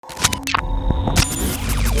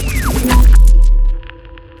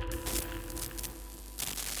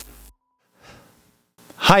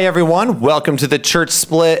Hi everyone, welcome to the Church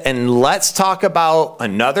Split, and let's talk about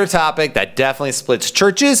another topic that definitely splits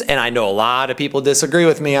churches, and I know a lot of people disagree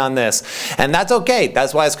with me on this, and that's okay.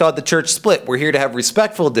 That's why it's called the Church Split. We're here to have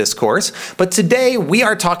respectful discourse, but today we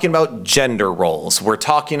are talking about gender roles. We're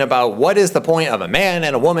talking about what is the point of a man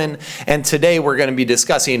and a woman, and today we're going to be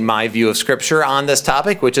discussing my view of Scripture on this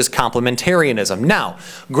topic, which is complementarianism. Now,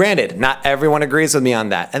 granted, not everyone agrees with me on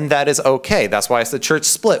that, and that is okay. That's why it's the Church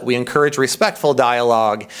Split. We encourage respectful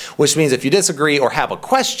dialogue, which means if you disagree or have a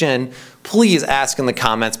question, please ask in the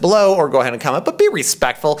comments below or go ahead and comment, but be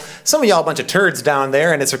respectful. Some of y'all a bunch of turds down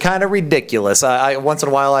there, and it's kind of ridiculous. Once in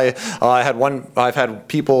a while, I've had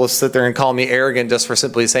people sit there and call me arrogant just for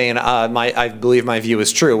simply saying I believe my view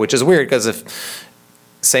is true, which is weird because if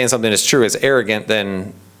saying something is true is arrogant,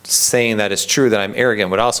 then saying that it's true that I'm arrogant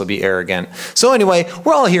would also be arrogant. So anyway,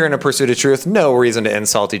 we're all here in a pursuit of truth. No reason to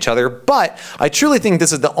insult each other, but I truly think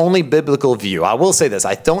this is the only biblical view. I will say this.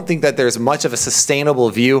 I don't think that there's much of a sustainable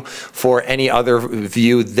view for any other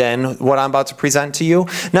view than what I'm about to present to you.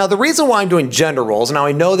 Now, the reason why I'm doing gender roles, now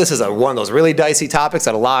I know this is one of those really dicey topics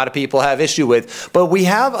that a lot of people have issue with, but we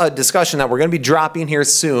have a discussion that we're going to be dropping here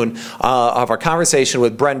soon of our conversation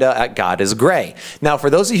with Brenda at God is Gray. Now, for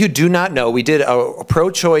those of you who do not know, we did a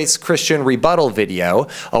pro-choice Christian rebuttal video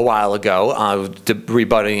a while ago,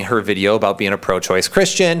 rebutting her video about being a pro-choice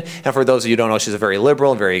Christian. And for those of you who don't know, she's a very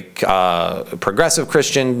liberal, very progressive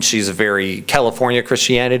Christian. She's a very California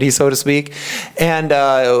Christianity, so to speak. And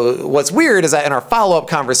what's weird is that in our follow-up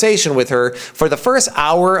conversation with her, for the first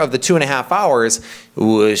hour of the 2.5 hours,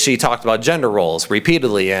 she talked about gender roles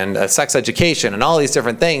repeatedly and sex education and all these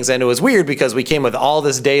different things. And it was weird because we came with all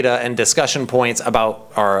this data and discussion points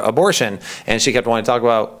about our abortion, and she kept wanting to talk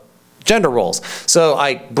about gender roles. So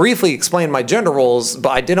I briefly explained my gender roles, but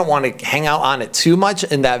I didn't want to hang out on it too much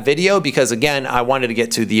in that video because, again, I wanted to get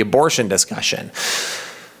to the abortion discussion.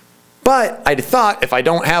 But I thought if I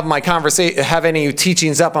don't have my have any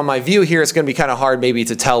teachings up on my view here, it's going to be kind of hard maybe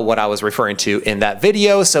to tell what I was referring to in that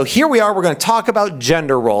video. So here we are. We're going to talk about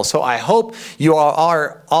gender roles. So I hope you all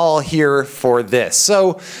are all here for this.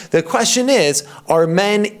 So the question is, are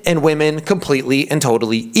men and women completely and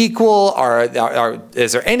totally equal?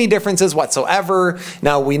 Is there any differences whatsoever?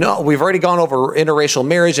 Now, we know we've already gone over interracial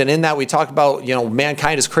marriage, and in that we talked about,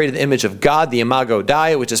 mankind is created in the image of God, the Imago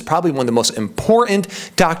Dei, which is probably one of the most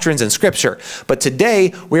important doctrines in Scripture. But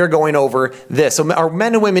today we are going over this. So are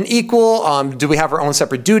men and women equal? Do we have our own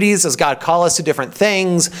separate duties? Does God call us to different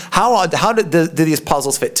things? How do these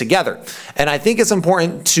puzzles fit together? And I think it's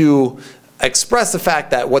important to express the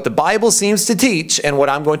fact that what the Bible seems to teach, and what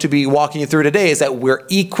I'm going to be walking you through today, is that we're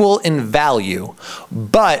equal in value,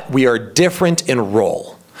 but we are different in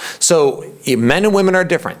role. So men and women are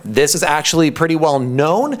different. This is actually pretty well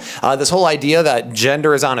known. This whole idea that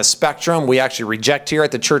gender is on a spectrum, we actually reject here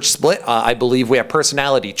at the Church Split. I believe we have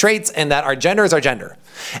personality traits and that our gender is our gender.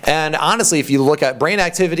 And honestly, if you look at brain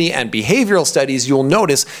activity and behavioral studies, you'll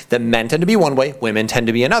notice that men tend to be one way, women tend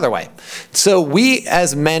to be another way. So we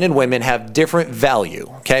as men and women have different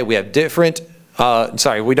value, okay? We have different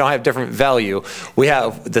we don't have different value. We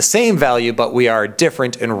have the same value, but we are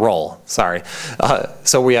different in role. So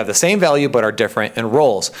we have the same value, but are different in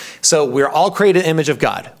roles. So we're all created in the image of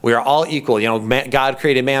God. We are all equal. God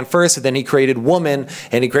created man first, and then he created woman,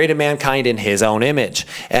 and he created mankind in his own image.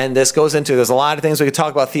 And this goes into, there's a lot of things we could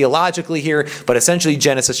talk about theologically here, but essentially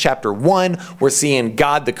Genesis chapter 1, we're seeing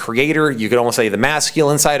God the creator. You could almost say the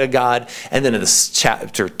masculine side of God. And then in this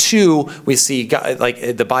chapter 2, we see God,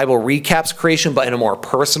 like the Bible recaps creation, but in a more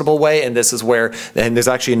personable way. And this is where, and there's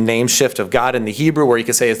actually a name shift of God in the Hebrew where you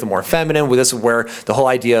could say it's the more feminine. Well, this is where the whole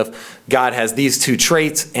idea of God has these two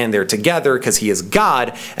traits and they're together because he is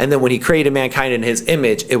God. And then when he created mankind in his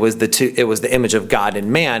image, it was the image of God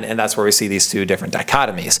and man. And that's where we see these two different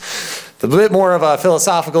dichotomies. A bit more of a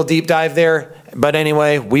philosophical deep dive there. But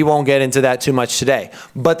anyway, we won't get into that too much today.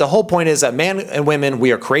 But the whole point is that man and women,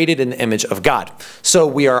 we are created in the image of God. So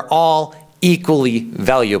we are all equally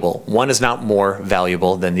valuable. One is not more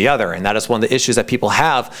valuable than the other. And that is one of the issues that people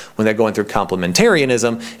have when they're going through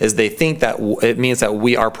complementarianism, is they think that it means that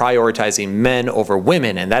we are prioritizing men over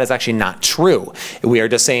women. And that is actually not true. We are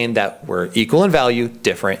just saying that we're equal in value,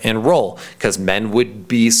 different in role, because men would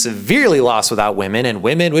be severely lost without women and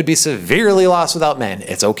women would be severely lost without men.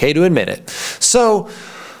 It's okay to admit it. So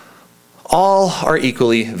all are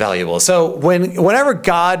equally valuable. So whenever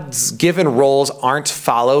God's given roles aren't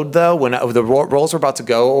followed, though, when the roles we're about to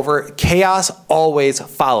go over, chaos always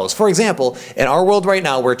follows. For example, in our world right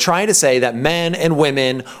now, we're trying to say that men and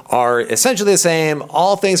women are essentially the same,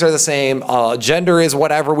 all things are the same, gender is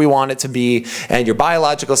whatever we want it to be, and your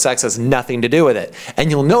biological sex has nothing to do with it. And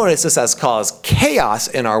you'll notice this has caused chaos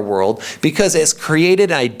in our world because it's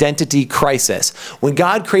created an identity crisis. When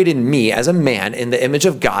God created me as a man in the image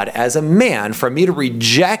of God as a man, for me to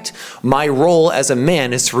reject my role as a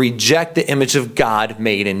man is to reject the image of God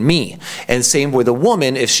made in me. And same with a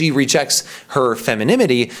woman, if she rejects her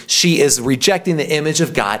femininity, she is rejecting the image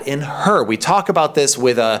of God in her. We talk about this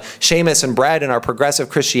with Seamus and Brad in our progressive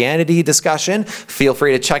Christianity discussion. Feel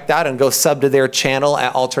free to check that and go sub to their channel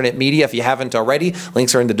at Alternate Media if you haven't already.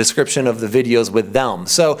 Links are in the description of the videos with them.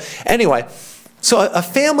 So anyway, so a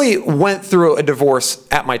family went through a divorce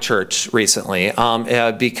at my church recently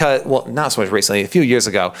because, well, not so much recently, a few years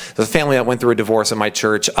ago. There's a family that went through a divorce at my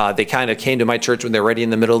church. They kind of came to my church when they were already in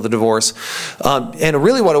the middle of the divorce. And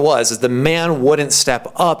really what it was is the man wouldn't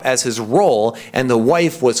step up as his role, and the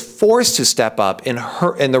wife was forced to step up in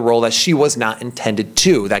the role that she was not intended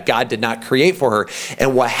to, that God did not create for her.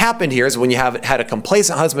 And what happened here is when you had a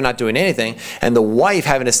complacent husband not doing anything, and the wife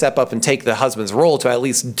having to step up and take the husband's role to at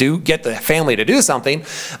least get the family to do something,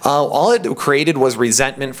 all it created was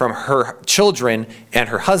resentment from her children and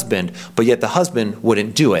her husband, but yet the husband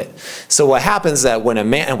wouldn't do it. So what happens is that when a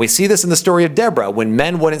man, and we see this in the story of Deborah, when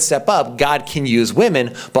men wouldn't step up, God can use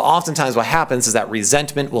women, but oftentimes what happens is that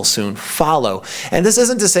resentment will soon follow. And this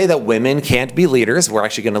isn't to say that women can't be leaders. We're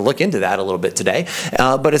actually going to look into that a little bit today,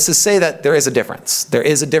 but it's to say that there is a difference. There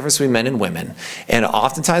is a difference between men and women. And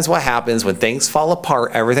oftentimes what happens when things fall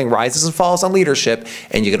apart, everything rises and falls on leadership,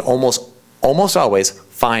 and you can almost always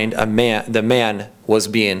find the man was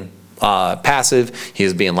being passive, he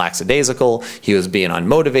was being lackadaisical, he was being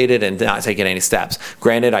unmotivated and not taking any steps.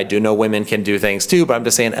 Granted, I do know women can do things too, but I'm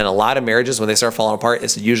just saying in a lot of marriages when they start falling apart,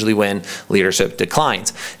 it's usually when leadership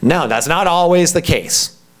declines. Now, that's not always the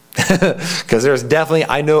case. Because there's definitely,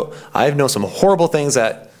 I've known some horrible things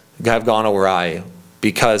that have gone awry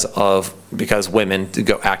because women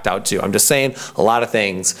go act out too. I'm just saying a lot of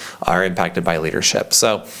things are impacted by leadership.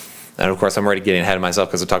 So, and of course, I'm already getting ahead of myself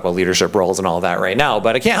because we talk about leadership roles and all that right now,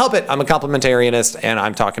 but I can't help it. I'm a complementarianist, and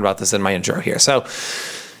I'm talking about this in my intro here. So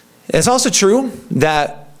it's also true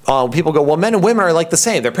that people go, well, men and women are like the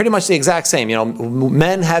same. They're pretty much the exact same. You know,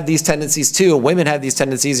 men have these tendencies too. Women have these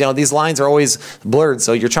tendencies. You know, these lines are always blurred.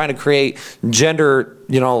 So you're trying to create gender,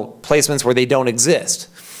 placements where they don't exist.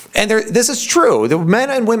 And this is true. The men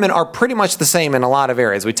and women are pretty much the same in a lot of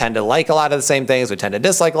areas. We tend to like a lot of the same things. We tend to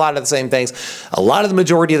dislike a lot of the same things. A lot of the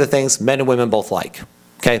majority of the things men and women both like.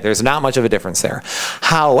 Okay, there's not much of a difference there.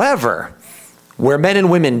 However, where men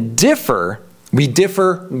and women differ, we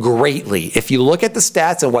differ greatly. If you look at the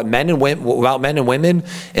stats and about men and women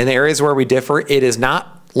in the areas where we differ, it is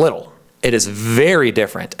not little. It is very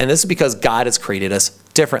different. And this is because God has created us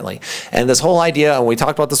differently. And this whole idea, and we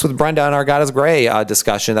talked about this with Brenda in our God is Gray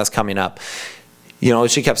discussion that's coming up.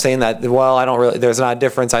 She kept saying that, well, there's not a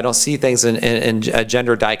difference. I don't see things in a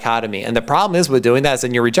gender dichotomy. And the problem is with doing that is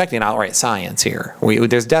then you're rejecting outright science here.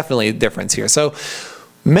 There's definitely a difference here. So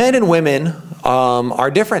men and women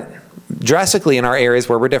are different drastically in our areas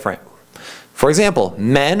where we're different. For example,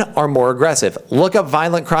 men are more aggressive. Look up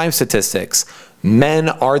violent crime statistics. Men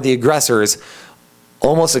are the aggressors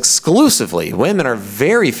almost exclusively. Women are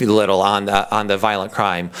very little on the violent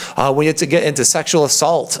crime. When you get into sexual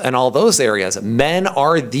assault and all those areas, men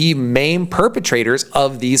are the main perpetrators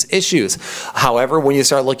of these issues. However, when you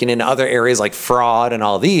start looking into other areas like fraud and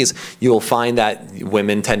all these, you will find that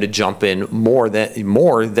women tend to jump in more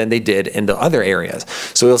than they did in the other areas.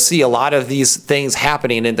 So you'll see a lot of these things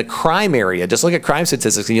happening in the crime area. Just look at crime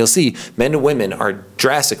statistics and you'll see men and women are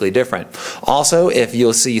drastically different. Also, if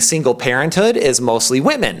you'll see single parenthood is mostly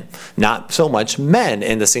women, not so much men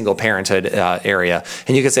in the single parenthood area.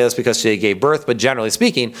 And you can say that's because they gave birth, but generally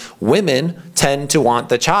speaking, women tend to want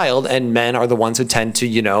the child and men are the ones who tend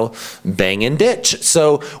to, bang and ditch.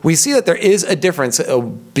 So we see that there is a difference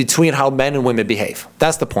between how men and women behave.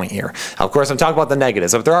 That's the point here. Of course, I'm talking about the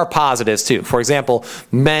negatives, but there are positives too. For example,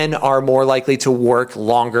 men are more likely to work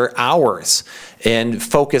longer hours and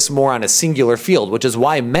focus more on a singular field, which is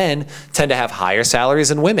why men tend to have higher salaries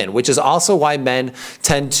than women, which is also why men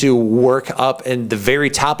tend to work up in the very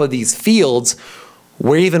top of these fields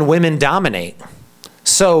where even women dominate.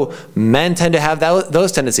 So men tend to have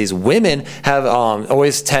those tendencies. Women have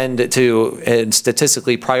always tend to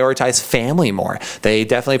statistically prioritize family more. They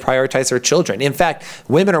definitely prioritize their children. In fact,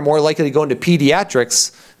 women are more likely to go into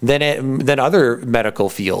pediatrics than other medical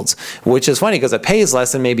fields, which is funny because it pays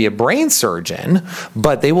less than maybe a brain surgeon,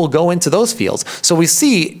 but they will go into those fields. So we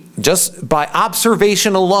see just by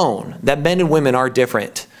observation alone that men and women are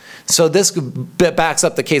different. So this backs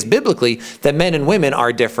up the case biblically that men and women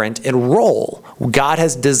are different in role. God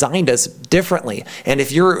has designed us differently. And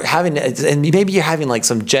if you're having, and maybe you're having like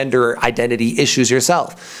some gender identity issues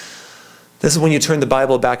yourself, this is when you turn the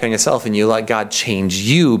Bible back on yourself and you let God change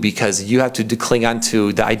you, because you have to cling on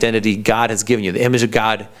to the identity God has given you, the image of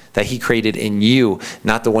God that he created in you,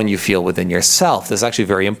 not the one you feel within yourself. This is actually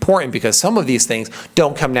very important because some of these things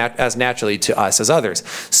don't come as naturally to us as others.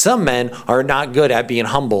 Some men are not good at being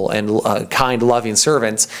humble and kind, loving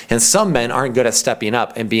servants, and some men aren't good at stepping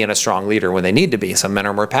up and being a strong leader when they need to be. Some men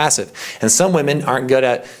are more passive, and some women aren't good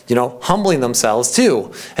at, humbling themselves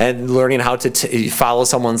too and learning how to follow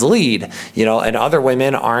someone's lead. And other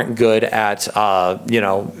women aren't good at,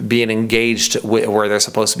 being engaged where they're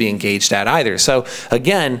supposed to be engaged at either. So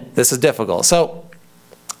again, this is difficult. So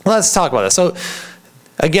let's talk about this. So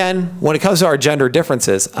again, when it comes to our gender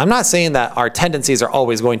differences, I'm not saying that our tendencies are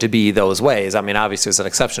always going to be those ways. I mean, obviously there's an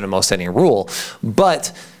exception to most any rule,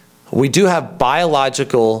 but we do have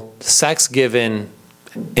biological sex-given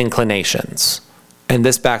inclinations. And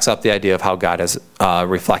this backs up the idea of how God has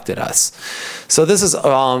reflected us. So this is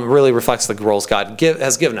really reflects the roles God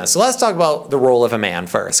has given us. So let's talk about the role of a man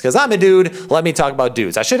first. Because I'm a dude, let me talk about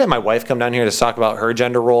dudes. I should have my wife come down here to talk about her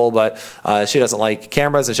gender role, but she doesn't like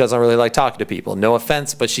cameras and she doesn't really like talking to people. No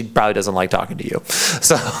offense, but she probably doesn't like talking to you.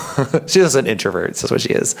 So she's an introvert, that's what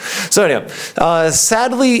she is. So anyway,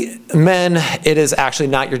 sadly, men, it is actually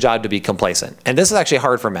not your job to be complacent. And this is actually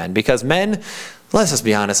hard for men because men, let's just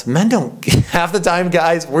be honest, men don't, half the time,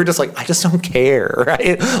 guys, we're just like, I just don't care,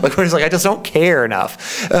 right? Like, we're just like, I just don't care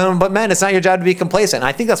enough. But men, it's not your job to be complacent. And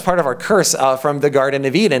I think that's part of our curse from the Garden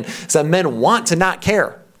of Eden, is that men want to not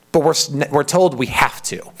care, but we're told we have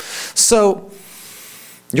to. So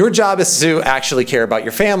your job is to actually care about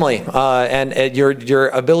your family. And your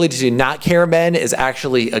ability to not care, men, is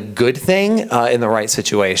actually a good thing in the right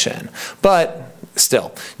situation. But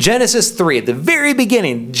still, Genesis 3, at the very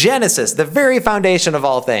beginning, Genesis, the very foundation of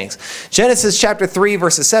all things. Genesis chapter 3,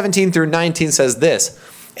 verses 17 through 19 says this,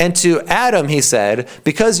 "And to Adam he said,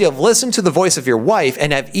 because you have listened to the voice of your wife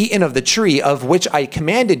and have eaten of the tree of which I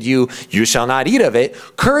commanded you, you shall not eat of it.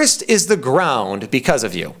 Cursed is the ground because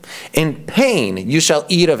of you. In pain you shall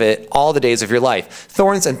eat of it all the days of your life.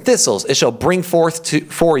 Thorns and thistles it shall bring forth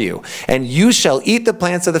for you. And you shall eat the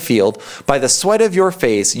plants of the field. By the sweat of your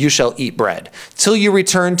face you shall eat bread, till you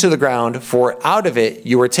return to the ground, for out of it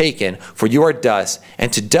you were taken, for you are dust,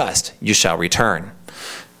 and to dust you shall return."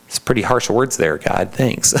 It's pretty harsh words there, God,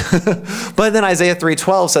 thanks. But then Isaiah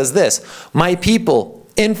 3:12 says this, "My people,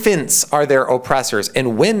 infants are their oppressors,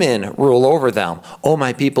 and women rule over them. O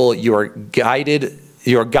my people, your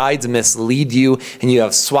guides mislead you, and you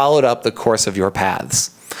have swallowed up the course of your paths."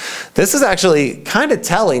 This is actually kind of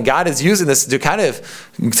telling. God is using this to kind of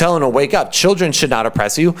tell him to wake up. Children should not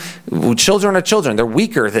oppress you. Children are children. They're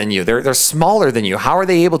weaker than you. They're smaller than you. How are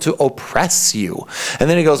they able to oppress you? And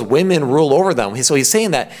then he goes, women rule over them. So he's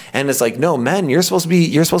saying that, and it's like, no, men, you're supposed to be the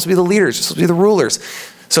leaders. You're supposed to be the rulers.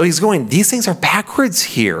 So he's going, these things are backwards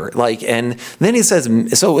here. And then he says,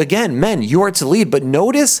 so again, men, you are to lead. But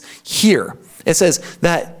notice here, it says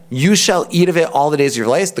that you shall eat of it all the days of your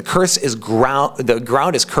life. The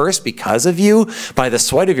ground is cursed because of you. By the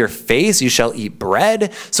sweat of your face you shall eat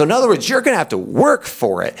bread. So in other words, you're going to have to work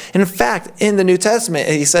for it. In fact, in the New Testament,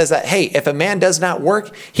 he says that, hey, if a man does not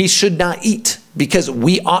work, he should not eat, because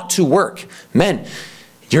we ought to work. Men,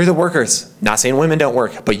 you're the workers. Not saying women don't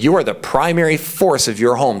work, but you are the primary force of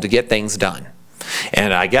your home to get things done.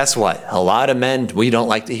 And I guess what? A lot of men, we don't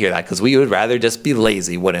like to hear that because we would rather just be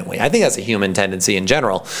lazy, wouldn't we? I think that's a human tendency in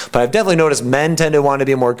general. But I've definitely noticed men tend to want to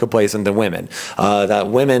be more complacent than women. That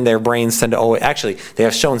women, their brains tend to always, actually, they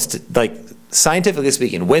have shown, scientifically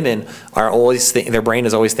speaking, women are always, their brain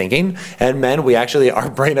is always thinking. And men, our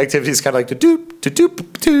brain activity is kind of like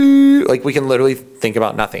to-doop, like we can literally think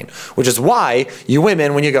about nothing. Which is why you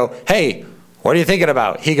women, when you go, hey, what are you thinking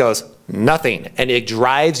about? He goes, nothing. And it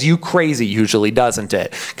drives you crazy, usually, doesn't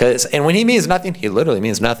it? And when he means nothing, he literally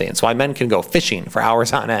means nothing. It's why men can go fishing for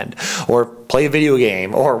hours on end, or play a video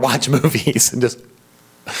game, or watch movies, and just,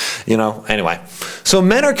 anyway. So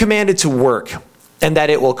men are commanded to work, and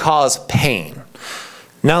that it will cause pain.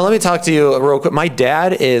 Now, let me talk to you real quick. My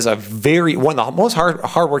dad is one of the most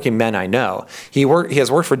hardworking men I know. He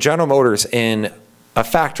has worked for General Motors in a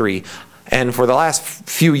factory, And for the last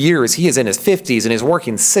few years, he is in his 50s and he's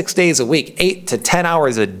working 6 days a week, 8 to 10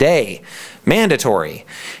 hours a day, mandatory.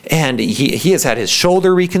 And he has had his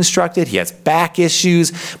shoulder reconstructed. He has back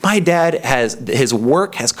issues. My dad his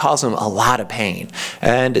work has caused him a lot of pain.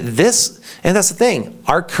 And that's the thing.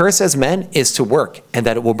 Our curse as men is to work, and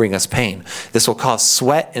that it will bring us pain. This will cause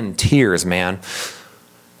sweat and tears, man.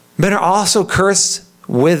 Men are also cursed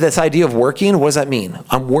with this idea of working. What does that mean?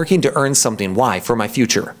 I'm working to earn something. Why? For my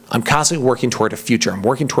future. I'm constantly working toward a future. I'm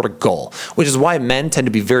working toward a goal, which is why men tend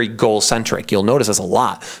to be very goal-centric. You'll notice this a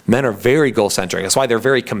lot. Men are very goal-centric. That's why they're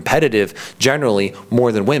very competitive, generally,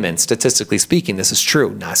 more than women. Statistically speaking, this is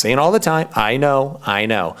true. Not saying all the time. I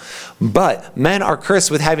know. But men are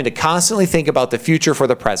cursed with having to constantly think about the future for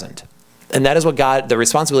the present. And that is what the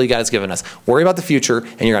responsibility God has given us. Worry about the future,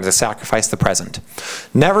 and you're going to sacrifice the present.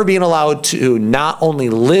 Never being allowed to not only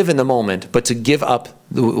live in the moment, but to give up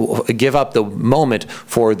the moment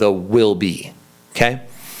for the will be. Okay?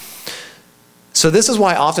 So this is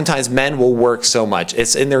why oftentimes men will work so much.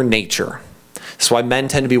 It's in their nature. That's why men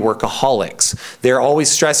tend to be workaholics. They're always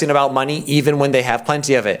stressing about money, even when they have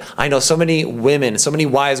plenty of it. I know so many women, so many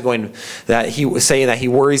wives saying that he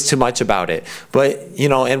worries too much about it. But,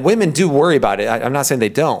 and women do worry about it. I'm not saying they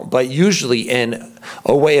don't, but usually in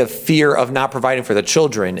a way of fear of not providing for the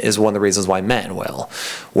children is one of the reasons why men will.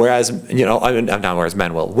 Whereas,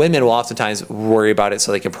 men will. Women will oftentimes worry about it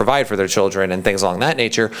so they can provide for their children and things along that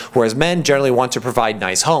nature. Whereas men generally want to provide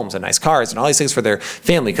nice homes and nice cars and all these things for their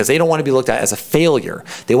family because they don't want to be looked at as a failure.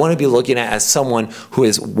 They want to be looking at as someone who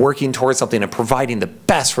is working towards something and providing the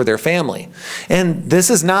best for their family. And this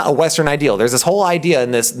is not a Western ideal. There's this whole idea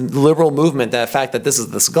in this liberal movement, the fact that this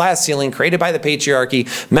is this glass ceiling created by the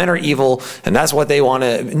patriarchy, men are evil, and that's what they want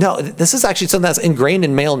to. No, this is actually something that's ingrained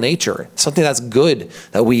in male nature, something that's good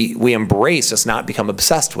that we embrace, just not become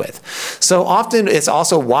obsessed with. So often it's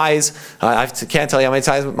also wise. I can't tell you how many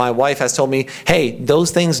times my wife has told me, hey,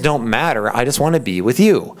 those things don't matter. I just want to be with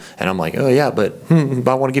you. And I'm like, oh yeah, but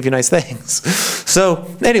I want to give you nice things. So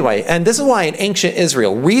anyway, and this is why in ancient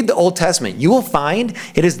Israel, read the Old Testament, you will find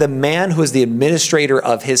it is the man who is the administrator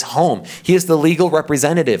of his home. He is the legal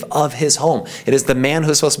representative of his home. It is the man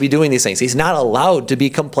who is supposed to be doing these things. He's not allowed to be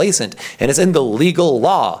complacent, and it's in the legal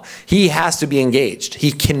law. He has to be engaged.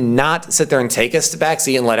 He cannot sit there and take a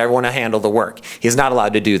backseat and let everyone handle the work. He's not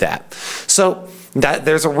allowed to do that. So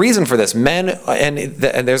there's a reason for this.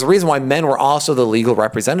 There's a reason why men were also the legal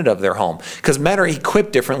representative of their home, because men are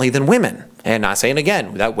equipped differently than women. And not saying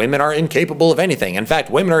again that women are incapable of anything. In fact,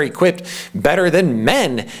 women are equipped better than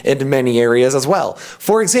men in many areas as well.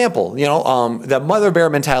 For example, the mother bear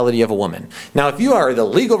mentality of a woman. Now, if you are the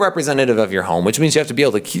legal representative of your home, which means you have to be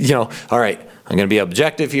able to, all right, I'm going to be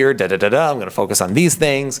objective here, I'm going to focus on these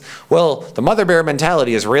things. Well, the mother bear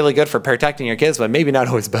mentality is really good for protecting your kids, but maybe not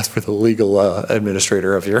always best for the legal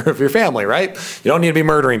administrator of your family, right? You don't need to be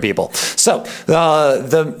murdering people. So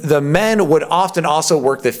the men would often also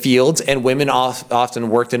work the fields, and women often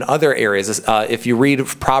worked in other areas. If you read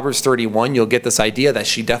Proverbs 31, you'll get this idea that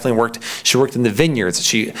she definitely worked in the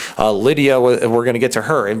vineyards. Lydia, we're going to get to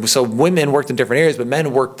her. And so women worked in different areas, but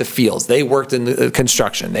men worked the fields. They worked in the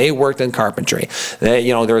construction. They worked in carpentry.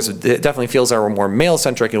 There was definitely fields that were more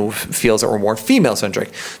male-centric and fields that were more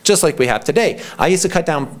female-centric, just like we have today. I used to cut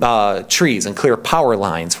down trees and clear power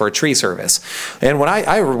lines for a tree service. And when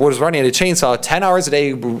I was running a chainsaw 10 hours a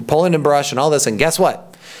day, pulling in brush and all this, and guess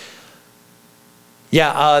what?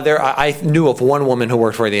 Yeah, I knew of one woman who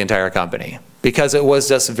worked for the entire company, because it was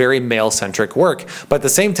just very male-centric work. But at the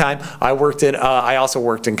same time, I also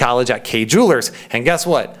worked in college at K Jewelers, and guess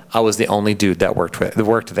what? I was the only dude that worked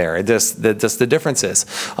there. Just the differences.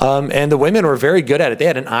 And the women were very good at it. They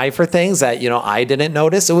had an eye for things that I didn't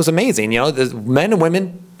notice. It was amazing. The men and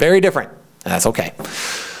women, very different. And that's okay.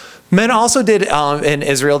 Men also did, in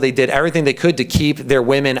Israel, they did everything they could to keep their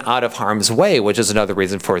women out of harm's way, which is another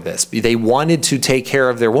reason for this. They wanted to take care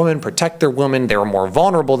of their women, protect their women. They were more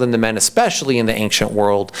vulnerable than the men, especially in the ancient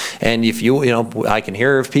world. And if I can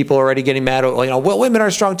hear of people already getting mad, well, women are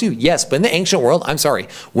strong too. Yes, but in the ancient world, I'm sorry,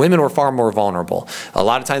 women were far more vulnerable. A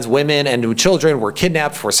lot of times women and children were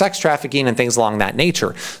kidnapped for sex trafficking and things along that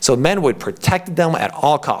nature. So men would protect them at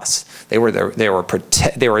all costs. They were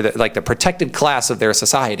like the protected class of their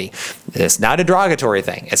society. It's not a derogatory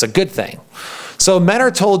thing. It's a good thing. So men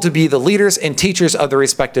are told to be the leaders and teachers of their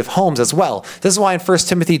respective homes as well. This is why in 1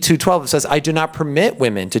 Timothy 2:12 it says, I do not permit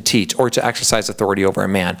women to teach or to exercise authority over a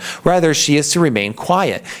man. Rather, she is to remain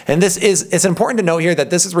quiet. And it's important to note here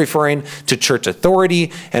that this is referring to church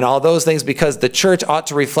authority and all those things, because the church ought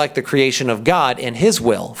to reflect the creation of God and his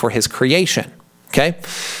will for his creation. Okay?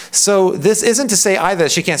 So this isn't to say either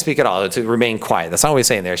that she can't speak at all, to remain quiet. That's not what we're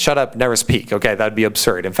saying there. Shut up, never speak. Okay, that'd be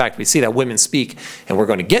absurd. In fact, we see that women speak, and we're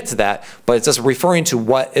going to get to that, but it's just referring to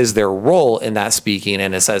what is their role in that speaking,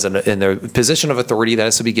 and it says in the position of authority that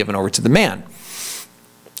is to be given over to the man.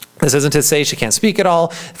 This isn't to say she can't speak at all,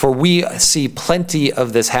 for we see plenty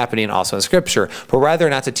of this happening also in Scripture, but rather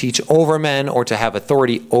not to teach over men or to have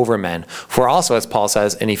authority over men. For also, as Paul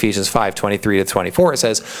says in Ephesians 5:23-24, it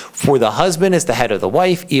says, "For the husband is the head of the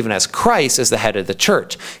wife, even as Christ is the head of the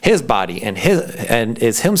church, his body, and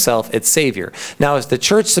is himself its Savior. Now as the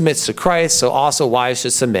church submits to Christ, so also wives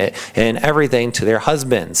should submit in everything to their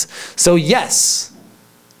husbands." So yes,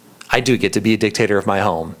 I do get to be a dictator of my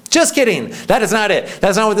home. Just kidding. That is not it.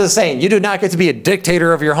 That's not what this is saying. You do not get to be a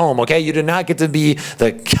dictator of your home, okay? You do not get to be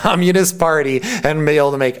the Communist Party and be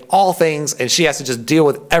able to make all things, and she has to just deal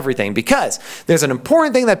with everything. Because there's an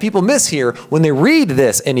important thing that people miss here when they read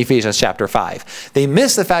this in Ephesians chapter 5. They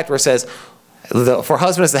miss the fact where it says, for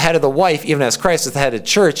husband is the head of the wife, even as Christ is the head of the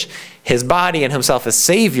church, his body and himself as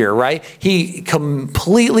Savior, right? He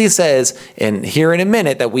completely says, and here in a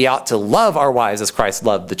minute, that we ought to love our wives as Christ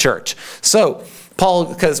loved the church. So,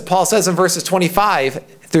 because Paul says in verses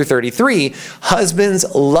 25-33, husbands,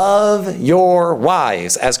 love your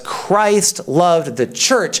wives as Christ loved the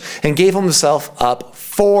church and gave himself up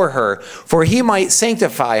for her, for he might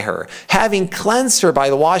sanctify her, having cleansed her by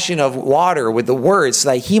the washing of water with the word, so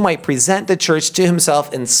that he might present the church to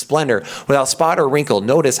himself in splendor, without spot or wrinkle.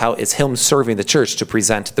 Notice how it's him serving the church to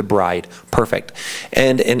present the bride perfect,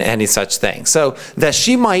 and in any such thing. So that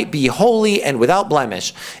she might be holy and without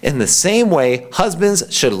blemish. In the same way, husbands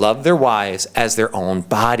should love their wives as their own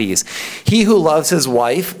bodies. He who loves his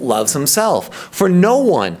wife loves himself. For no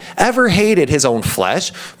one ever hated his own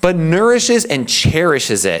flesh, but nourishes and cherishes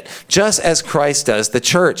it, just as Christ does the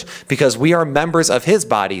church, because we are members of his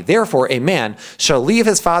body. Therefore, a man shall leave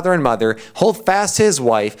his father and mother, hold fast to his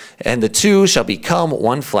wife, and the two shall become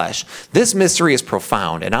one flesh. This mystery is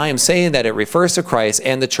profound, and I am saying that it refers to Christ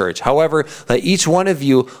and the church. However, let each one of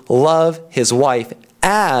you love his wife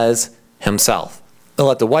as himself, and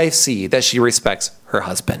let the wife see that she respects her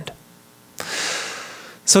husband.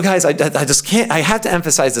 So guys, I just can't, I have to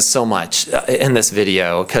emphasize this so much in this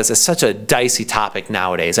video because it's such a dicey topic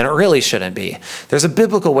nowadays, and it really shouldn't be. There's a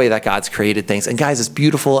biblical way that God's created things, and guys, it's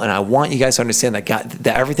beautiful, and I want you guys to understand that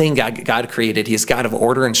that everything God created, He is God of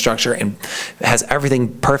order and structure and has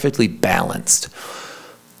everything perfectly balanced.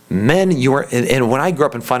 Men, and when I grew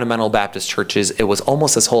up in fundamental Baptist churches, it was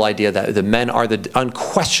almost this whole idea that the men are the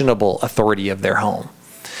unquestionable authority of their home.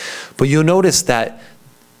 But you'll notice that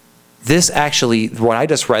this actually, what I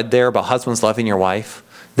just read there about husbands loving your wife,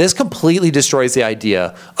 this completely destroys the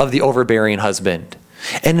idea of the overbearing husband.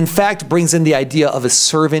 And in fact, brings in the idea of a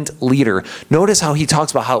servant leader. Notice how he talks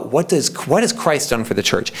about what has Christ done for the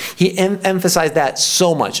church. He emphasized that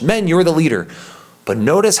so much. Men, you're the leader. But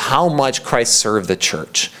notice how much Christ served the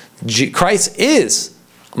church. Christ is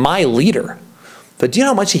my leader. But do you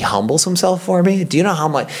know how much he humbles himself for me? Do you know how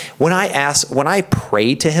much, when I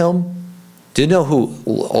pray to him, do you know who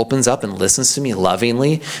opens up and listens to me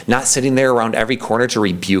lovingly, not sitting there around every corner to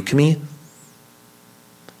rebuke me?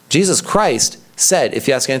 Jesus Christ said, if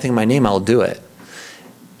you ask anything in my name, I'll do it.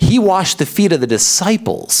 He washed the feet of the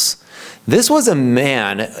disciples. This was a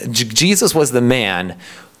man, Jesus was the man,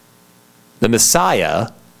 the Messiah,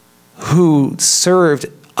 who served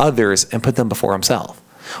others and put them before himself.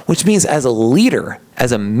 Which means as a leader,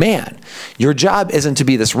 as a man, your job isn't to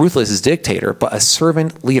be this ruthless dictator, but a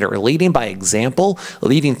servant leader, leading by example,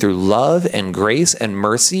 leading through love and grace and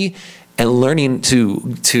mercy, and learning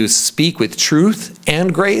to speak with truth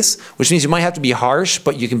and grace, which means you might have to be harsh,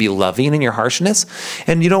 but you can be loving in your harshness.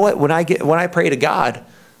 And you know what? When I pray to God,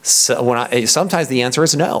 sometimes the answer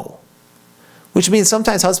is no. Which means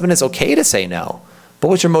sometimes, husband, it's okay to say no. But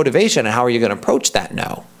what's your motivation and how are you going to approach that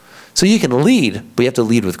no? So you can lead, but you have to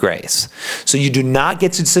lead with grace. So you do not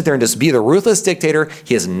get to sit there and just be the ruthless dictator.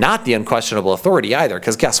 He is not the unquestionable authority either,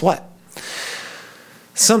 because guess what?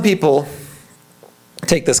 Some people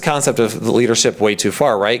take this concept of leadership way too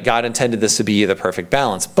far, right? God intended this to be the perfect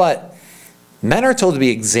balance. But men are told to be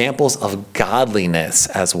examples of godliness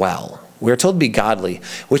as well. We are told to be godly,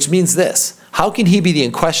 which means this. How can he be the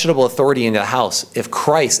unquestionable authority in the house if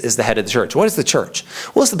Christ is the head of the church? What is the church?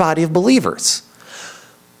 Well, it's the body of believers.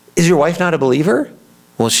 Is your wife not a believer?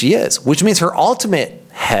 Well, she is, which means her ultimate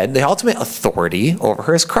head, the ultimate authority over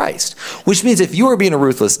her is Christ. Which means if you are being a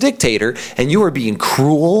ruthless dictator and you are being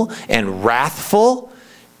cruel and wrathful,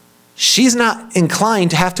 she's not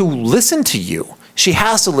inclined to have to listen to you. She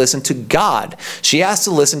has to listen to God. She has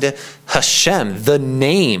to listen to Hashem, the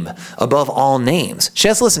name above all names. She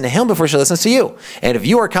has to listen to him before she listens to you. And if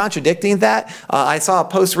you are contradicting that, I saw a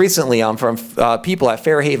post recently from people at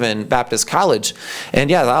Fairhaven Baptist College. And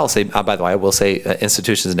yeah, I'll say, by the way, I will say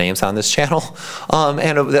institutions' names on this channel.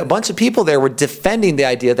 And a bunch of people there were defending the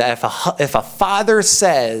idea that if a father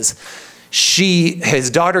says his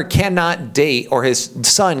daughter cannot date or his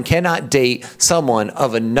son cannot date someone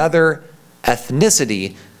of another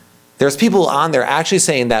ethnicity, there's people on there actually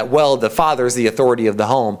saying that, well, the father is the authority of the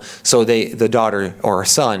home, so the daughter or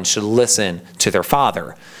son should listen to their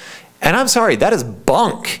father. And I'm sorry, that is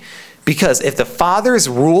bunk. Because if the father's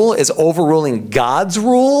rule is overruling God's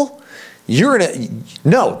rule,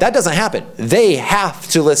 no, that doesn't happen. They have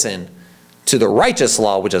to listen to the righteous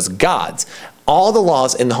law, which is God's. All the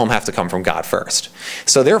laws in the home have to come from God first.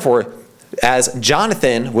 So therefore, as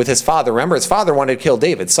Jonathan with his father, remember his father wanted to kill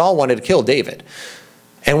David. Saul wanted to kill David.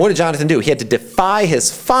 And what did Jonathan do? He had to defy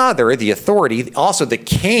his father, the authority, also the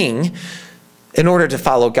king, in order to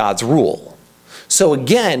follow God's rule. So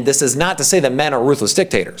again, this is not to say that men are ruthless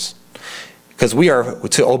dictators, because we are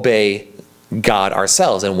to obey God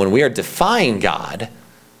ourselves. And when we are defying God,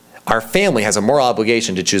 our family has a moral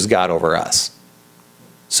obligation to choose God over us.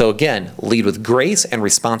 So again, lead with grace and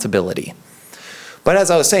responsibility. But as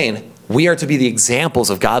I was saying, we are to be the examples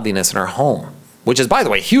of godliness in our home, which is, by the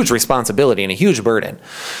way, a huge responsibility and a huge burden.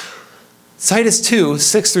 Titus 2,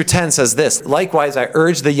 6 through 10 says this, likewise, I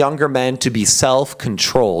urge the younger men to be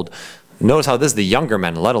self-controlled. Notice how this is the younger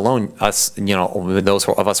men, let alone us, those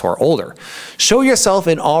of us who are older. Show yourself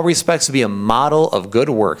in all respects to be a model of good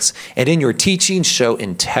works, and in your teaching show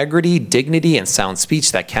integrity, dignity, and sound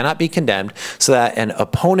speech that cannot be condemned, so that an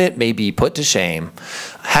opponent may be put to shame.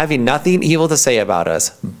 Having nothing evil to say about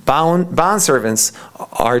us, bondservants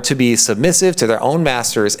are to be submissive to their own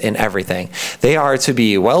masters in everything. They are to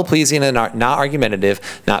be well-pleasing and not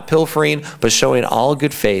argumentative, not pilfering, but showing all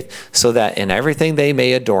good faith, so that in everything they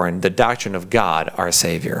may adorn the doctrine of God our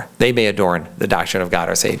Savior. They may adorn the doctrine of God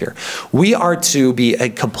our Savior. We are to be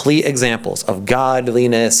complete examples of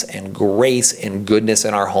godliness and grace and goodness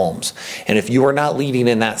in our homes. And if you are not leading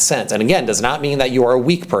in that sense, and again, does not mean that you are a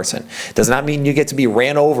weak person, does not mean you get to be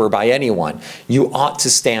ran over by anyone. You ought to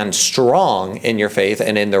stand strong in your faith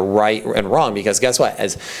and in the right and wrong, because guess what?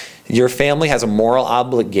 As your family has a moral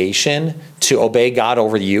obligation to obey God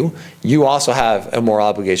over you, you also have a moral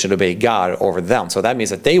obligation to obey God over them. So that means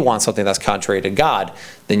that they want something that's contrary to God,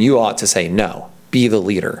 then you ought to say no. Be the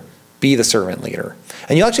leader. Be the servant leader.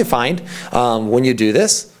 And you'll actually find when you do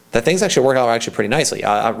this, that things actually work out actually pretty nicely.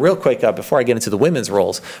 Real quick, before I get into the women's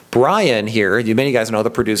roles, Brian here, many of you guys know the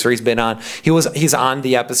producer. He's on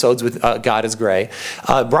the episodes with God is Gray.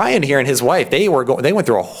 Brian here and his wife, they went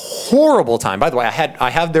through a horrible time. By the way, I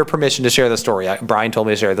have their permission to share the story. Brian told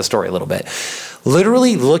me to share the story a little bit.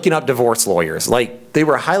 Literally looking up divorce lawyers, like they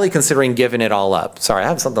were highly considering giving it all up. Sorry, I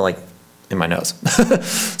have something like in my nose.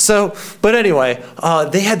 But anyway,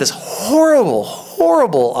 they had this horrible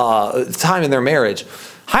time in their marriage,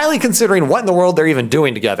 highly considering what in the world they're even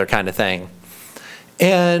doing together kind of thing.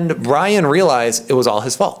 And Brian realized it was all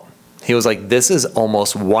his fault. He was like, this is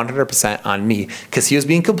almost 100% on me, because he was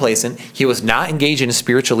being complacent. He was not engaging in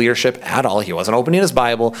spiritual leadership at all. He wasn't opening his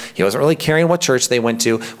Bible. He wasn't really caring what church they went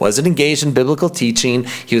to, wasn't engaged in biblical teaching.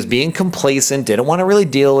 He was being complacent, didn't want to really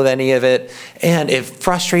deal with any of it. And it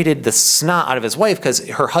frustrated the snot out of his wife because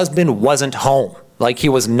her husband wasn't home. Like he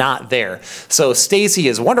was not there. So Stacy,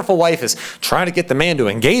 his wonderful wife, is trying to get the man to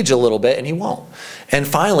engage a little bit, and he won't. And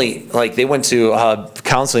finally, they went to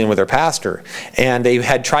counseling with their pastor, and they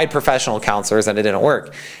had tried professional counselors, and it didn't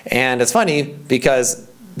work. And it's funny because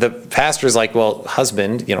the pastor's like, well,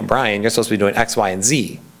 husband, Brian, you're supposed to be doing X, Y, and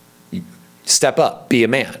Z. Step up, be a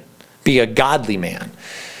man, be a godly man.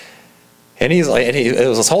 And he's like, it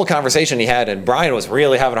was this whole conversation he had, and Brian was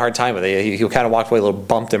really having a hard time with it. He kind of walked away a little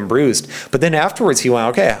bumped and bruised. But then afterwards he went,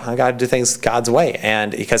 okay, I got to do things God's way.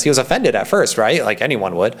 And because he was offended at first, right? Like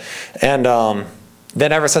anyone would. And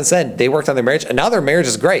then ever since then, they worked on their marriage, and now their marriage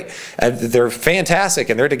is great. And they're fantastic,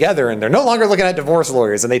 and they're together, and they're no longer looking at divorce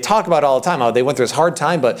lawyers. And they talk about it all the time, how they went through this hard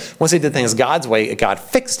time, but once they did things God's way, God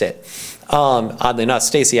fixed it. Oddly enough,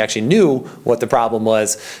 Stacy actually knew what the problem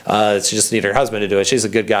was. She just needed her husband to do it. She's a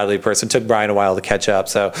good, godly person. Took Brian a while to catch up.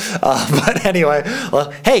 So, but anyway,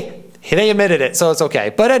 well, hey, They admitted it, so it's okay.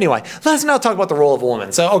 But anyway, let's now talk about the role of a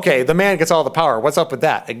woman. So, okay, the man gets all the power. What's up with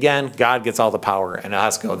that? Again, God gets all the power, and it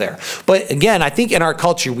has to go there. But again, I think in our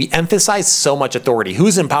culture, we emphasize so much authority.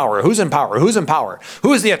 Who's in power? Who's in power? Who's in power?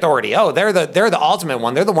 Who is the authority? Oh, they're the ultimate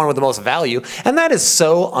one. They're the one with the most value. And that is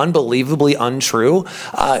so unbelievably untrue.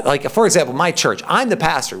 Like, for example, my church, I'm the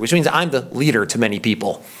pastor, which means I'm the leader to many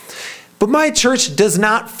people. But my church does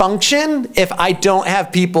not function if I don't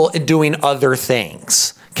have people doing other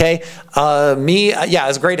things. Okay,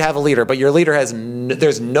 it's great to have a leader, but your leader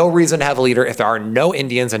there's no reason to have a leader if there are no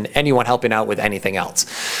Indians and anyone helping out with anything else.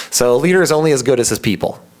 So a leader is only as good as his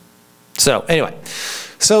people. So anyway,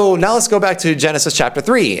 so now let's go back to Genesis chapter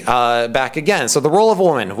 3, back again. So the role of a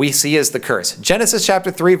woman we see is the curse. Genesis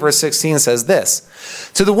chapter 3 verse 16 says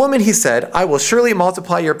this, "To the woman he said, I will surely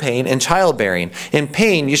multiply your pain in childbearing. In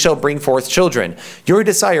pain you shall bring forth children. Your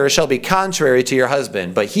desire shall be contrary to your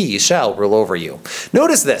husband, but he shall rule over you."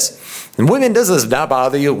 Notice this. And women, does this not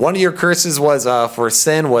bother you? One of your curses was for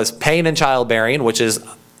sin was pain in childbearing, which is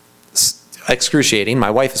excruciating. My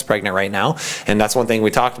wife is pregnant right now, and that's one thing we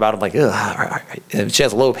talked about. I'm like, ugh, she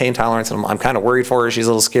has low pain tolerance, and I'm kind of worried for her. She's a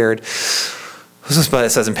little scared. But it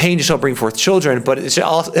says, in pain you shall bring forth children, but it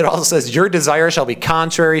also says, your desire shall be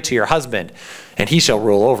contrary to your husband, and he shall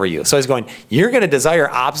rule over you. So he's going, you're going to desire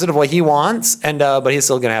opposite of what he wants, and but he's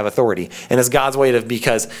still going to have authority. And it's God's way to,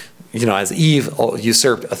 because as Eve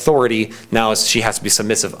usurped authority, now she has to be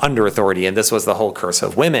submissive under authority. And this was the whole curse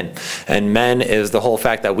of women. And men is the whole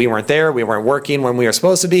fact that we weren't there, we weren't working when we were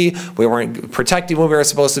supposed to be, we weren't protecting when we were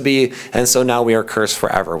supposed to be, and so now we are cursed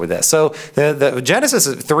forever with this. So the Genesis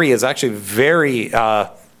 3 is actually very,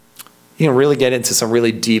 really get into some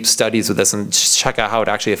really deep studies with this and check out how it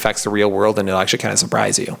actually affects the real world, and it'll actually kind of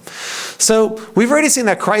surprise you. So we've already seen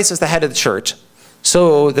that Christ is the head of the church.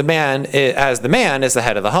 So the man is the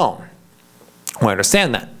head of the home. We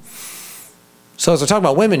understand that. So as we're talking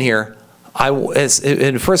about women here,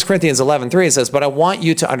 in 1 Corinthians 11:3 it says, "But I want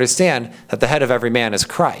you to understand that the head of every man is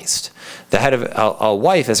Christ. The head of a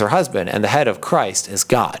wife is her husband, and the head of Christ is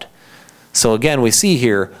God." So again, we see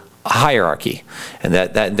here a hierarchy, and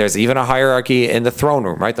that there's even a hierarchy in the throne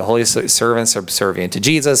room, right? The holy servants are subservient to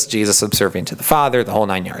Jesus, Jesus subservient to the Father, the whole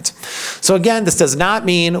 9 yards. So again, this does not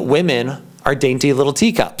mean women are dainty little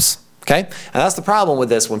teacups, okay? And that's the problem with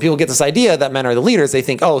this. When people get this idea that men are the leaders, they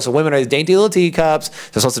think, oh, so women are these dainty little teacups,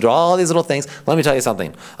 they're supposed to do all these little things. Let me tell you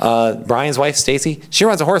something. Brian's wife, Stacy, she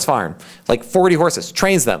runs a horse farm, like 40 horses,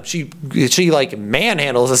 trains them. She like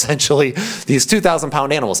manhandles essentially these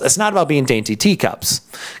 2,000-pound animals. It's not about being dainty teacups,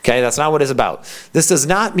 okay? That's not what it's about. This does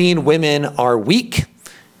not mean women are weak,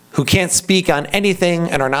 who can't speak on anything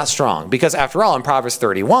and are not strong. Because after all, in Proverbs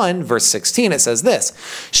 31, verse 16, it says this,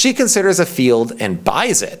 "She considers a field and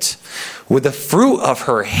buys it. With the fruit of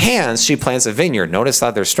her hands, she plants a vineyard." Notice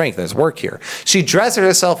that there's strength, there's work here. "She dresses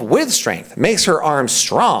herself with strength, makes her arms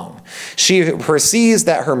strong. She perceives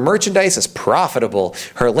that her merchandise is profitable.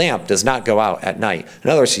 Her lamp does not go out at night." In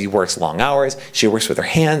other words, she works long hours, she works with her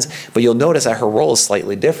hands, but you'll notice that her role is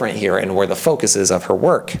slightly different here and where the focus is of her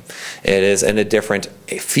work. It is in a different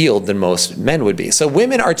field than most men would be. So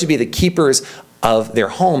women are to be the keepers of their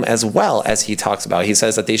home as well, as he talks about. He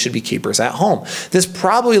says that they should be keepers at home. This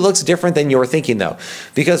probably looks different than you're thinking, though,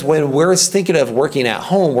 because when we're thinking of working at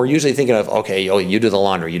home, we're usually thinking of, okay, you do the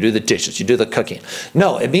laundry, you do the dishes, you do the cooking.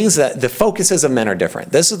 No, it means that the focuses of men are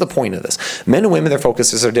different. This is the point of this. Men and women, their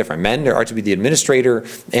focuses are different. Men are to be the administrator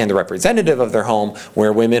and the representative of their home,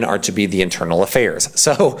 where women are to be the internal affairs.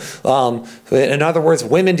 So, in other words,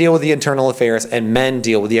 women deal with the internal affairs and men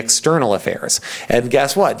deal with the external affairs. And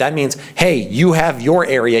guess what? That means, hey, you have your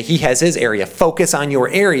area, he has his area. Focus on your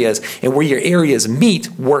areas, and where your areas meet,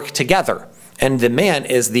 work together. And the man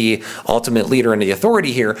is the ultimate leader and the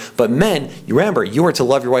authority here. But men, you remember, you are to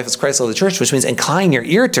love your wife as Christ loved the church, which means incline your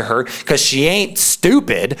ear to her, because she ain't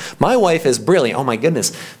stupid. My wife is brilliant. Oh my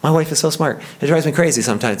goodness, my wife is so smart. It drives me crazy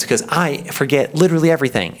sometimes because I forget literally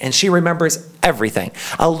everything, and she remembers everything.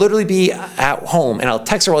 I'll literally be at home, and I'll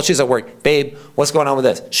text her while she's at work, "Babe, what's going on with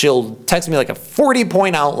this?" She'll text me like a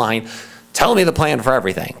 40-point outline, telling me the plan for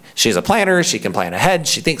everything. She's a planner, she can plan ahead,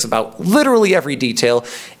 she thinks about literally every detail,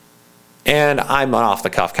 and I'm an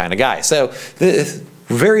off-the-cuff kind of guy. So,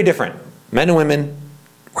 very different. Men and women,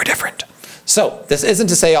 we're different. So, this isn't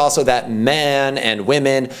to say also that men and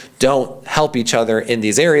women don't help each other in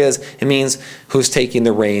these areas. It means who's taking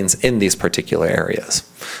the reins in these particular areas.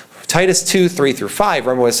 Titus 2:3-5,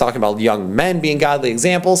 remember, I was talking about young men being godly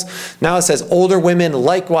examples. Now it says, older women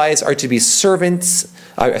likewise are to be servants,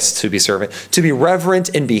 to be reverent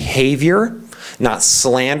in behavior, not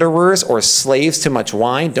slanderers or slaves to much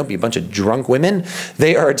wine. Don't be a bunch of drunk women.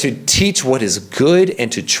 They are to teach what is good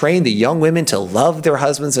and to train the young women to love their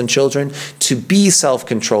husbands and children, to be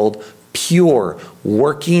self-controlled, pure,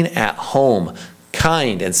 working at home,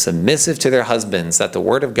 kind and submissive to their husbands, that the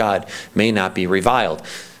word of God may not be reviled.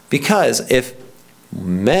 Because if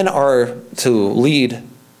men are to lead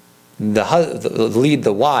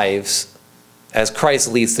the wives as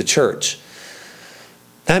Christ leads the church,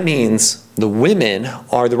 that means the women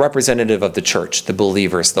are the representative of the church, the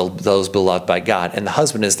believers, those beloved by God, and the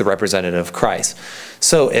husband is the representative of Christ.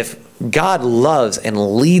 So if God loves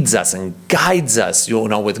and leads us and guides us,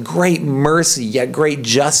 with great mercy yet great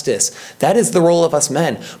justice, that is the role of us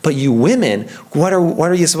men. But you women, what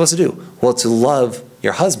are you supposed to do? Well, to love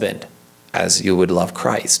your husband as you would love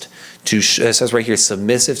Christ. It says right here,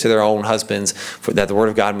 submissive to their own husbands, for that the word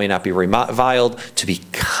of God may not be reviled, to be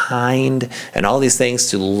kind, and all these things,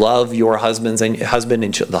 to love your husbands and your husband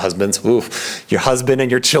and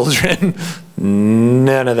your children.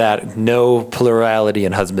 None of that. No plurality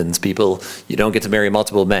in husbands, people. You don't get to marry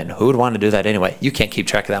multiple men. Who would want to do that anyway? You can't keep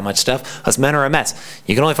track of that much stuff. Us men are a mess.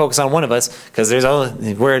 You can only focus on one of us because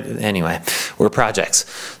we're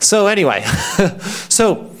projects. So anyway,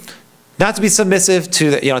 not to be submissive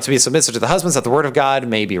to the husbands, that the word of God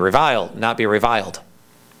may be reviled, not be reviled.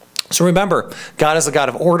 So remember, God is a God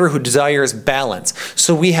of order who desires balance.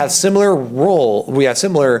 So we have similar role, we have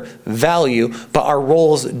similar value, but our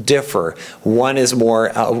roles differ. One is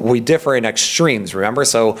more, we differ in extremes, remember?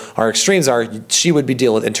 So our extremes are, she would be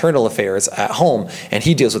dealing with internal affairs at home, and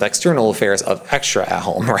he deals with external affairs of extra at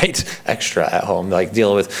home, right? Extra at home, like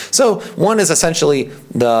dealing with. So one is essentially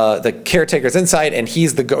the caretaker's inside, and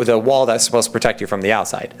he's the wall that's supposed to protect you from the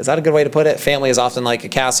outside. Is that a good way to put it? Family is often like a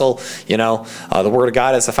castle, the word of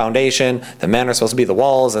God is the foundation. The men are supposed to be the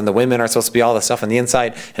walls, and the women are supposed to be all the stuff on the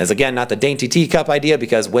inside. And it's again not the dainty teacup idea,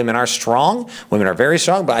 because women are strong. Women are very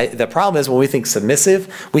strong. But the problem is when we think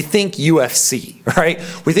submissive, we think UFC, right?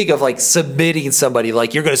 We think of like submitting somebody,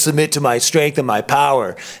 like you're going to submit to my strength and my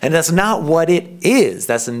power. And that's not what it is.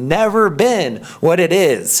 That's never been what it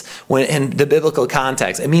is when in the biblical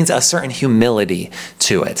context. It means a certain humility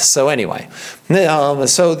to it. So anyway,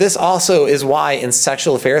 so this also is why in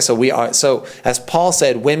sexual affairs, so as Paul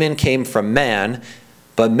said, women came from man,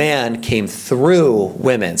 but man came through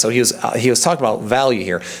women. So he was talking about value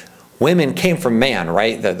here. Women came from man,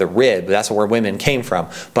 right? The rib, that's where women came from.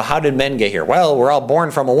 But how did men get here? Well, we're all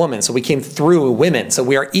born from a woman, so we came through women. So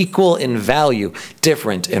we are equal in value,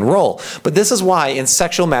 different in role. But this is why in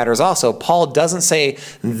sexual matters also, Paul doesn't say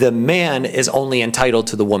the man is only entitled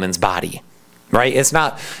to the woman's body. Right? It's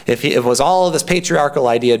not, if it was all of this patriarchal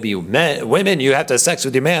idea, it'd be women, you have to have sex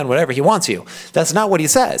with your man whenever he wants you. That's not what he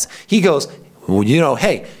says. He goes,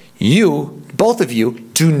 hey, you, both of you,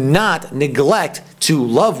 do not neglect to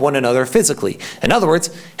love one another physically. In other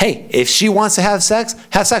words, hey, if she wants to have sex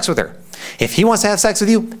with her. If he wants to have sex with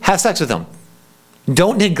you, have sex with him.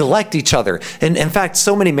 Don't neglect each other. And in fact,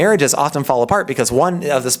 so many marriages often fall apart because one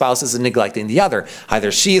of the spouses is neglecting the other.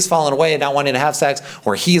 Either she is falling away and not wanting to have sex,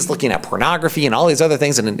 or he's looking at pornography and all these other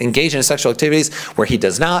things and engaging in sexual activities where he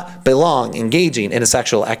does not belong engaging in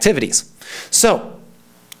sexual activities. So,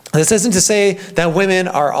 this isn't to say that women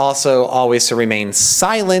are also always to remain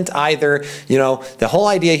silent either. The whole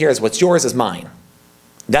idea here is what's yours is mine.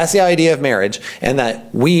 That's the idea of marriage, and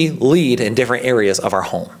that we lead in different areas of our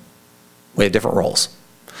home. We have different roles.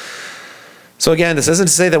 So again, this isn't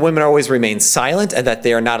to say that women always remain silent and that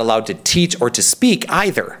they are not allowed to teach or to speak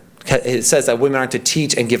either. It says that women aren't to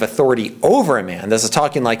teach and give authority over a man. This is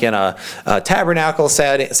talking like in a tabernacle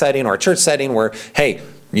setting or a church setting where, hey,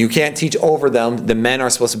 you can't teach over them. The men are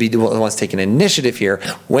supposed to be the ones taking initiative here.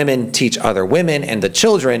 Women teach other women and the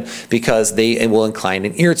children because they will incline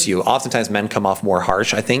an ear to you. Oftentimes men come off more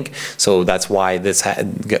harsh, I think. So that's why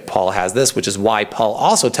Paul has this, which is why Paul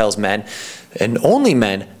also tells men, and only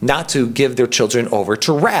men, not to give their children over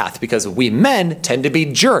to wrath, because we men tend to be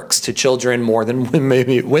jerks to children more than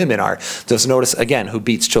maybe women are. Just notice, again, who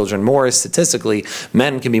beats children more statistically,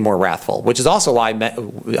 men can be more wrathful, which is also why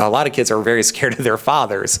a lot of kids are very scared of their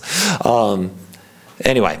fathers.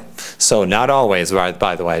 Anyway, so not always,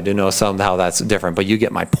 by the way. I do know somehow that's different, but you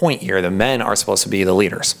get my point here. The men are supposed to be the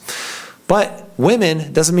leaders. But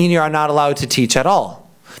women doesn't mean you are not allowed to teach at all.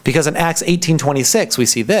 Because in Acts 18:26, we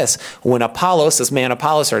see this. When this man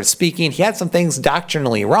Apollos started speaking, he had some things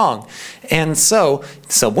doctrinally wrong. And so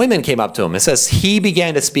some women came up to him. It says, he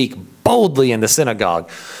began to speak boldly in the synagogue.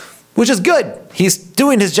 which is good. He's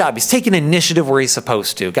doing his job. He's taking initiative where he's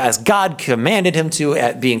supposed to. Guys, God commanded him to,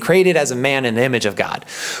 at being created as a man in the image of God.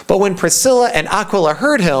 But when Priscilla and Aquila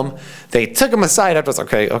heard him, they took him aside afterwards.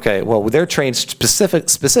 Okay, well, they're trained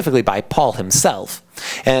specifically by Paul himself.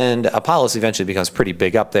 And Apollos eventually becomes pretty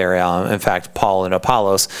big up there. In fact, Paul and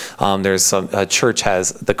Apollos, there's a church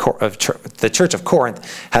has, the Church of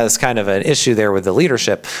Corinth has kind of an issue there with the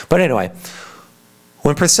leadership. But anyway,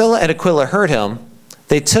 when Priscilla and Aquila heard him,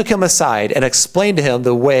 they took him aside and explained to him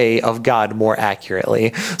the way of God more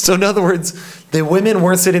accurately. So in other words, the women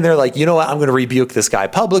weren't sitting there like, you know what, I'm going to rebuke this guy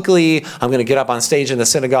publicly. I'm going to get up on stage in the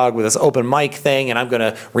synagogue with this open mic thing, and I'm going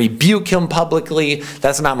to rebuke him publicly.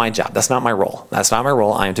 That's not my job. That's not my role. That's not my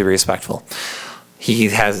role. I am to be respectful. He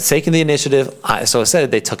has taken the initiative. So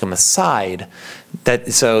instead, they took him aside.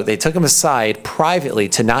 So they took him aside privately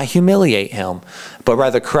to not humiliate him, but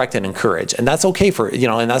rather correct and encourage. And that's okay for,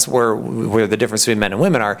 and that's where the difference between men and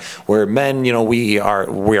women are. Where men, we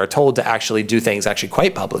are told to actually do things actually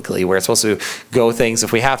quite publicly. We're supposed to go things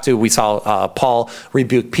if we have to. We saw Paul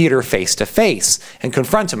rebuke Peter face to face and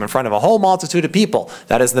confront him in front of a whole multitude of people.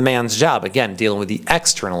 That is the man's job. Again, dealing with the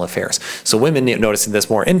external affairs. So women, noticing this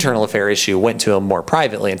more internal affair issue, went to him more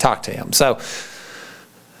privately and talked to him. So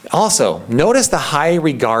also, notice the high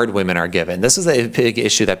regard women are given. This is a big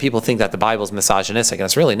issue that people think that the Bible is misogynistic, and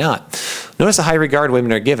it's really not. Notice the high regard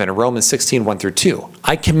women are given in Romans 16, 1-2.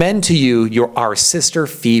 I commend to you our sister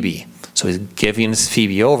Phoebe. So he's giving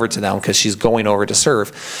Phoebe over to them because she's going over to serve.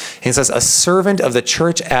 And he says, a servant of the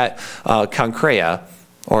church at Cenchrea,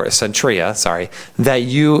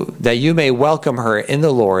 that you may welcome her in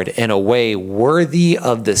the Lord in a way worthy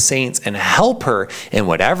of the saints and help her in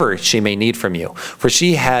whatever she may need from you. For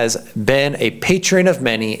she has been a patron of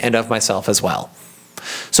many and of myself as well.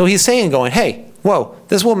 So he's saying, hey, whoa,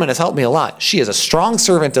 this woman has helped me a lot. She is a strong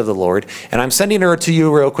servant of the Lord, and I'm sending her to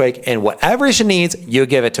you real quick, and whatever she needs, you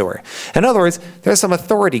give it to her. In other words, there's some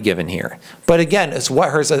authority given here. But again, it's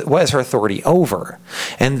what is her authority over?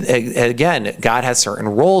 And again, God has certain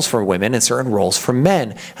roles for women and certain roles for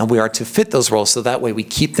men, and we are to fit those roles so that way we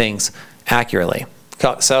keep things accurately.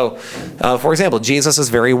 So, for example, Jesus is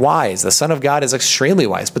very wise. The Son of God is extremely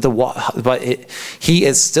wise, he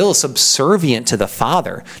is still subservient to the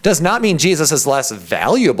Father. Does not mean Jesus is less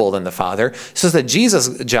valuable than the Father. It says that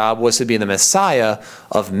Jesus' job was to be the Messiah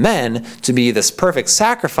of men, to be this perfect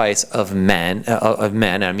sacrifice of men.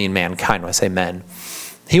 I mean mankind when I say men.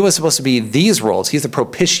 He was supposed to be these roles. He's the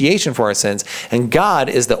propitiation for our sins. And God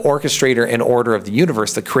is the orchestrator and order of the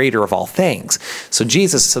universe, the creator of all things. So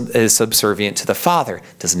Jesus is subservient to the Father.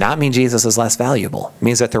 Does not mean Jesus is less valuable. It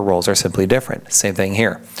means that their roles are simply different. Same thing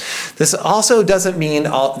here. This also doesn't mean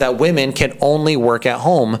that women can only work at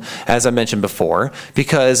home, as I mentioned before,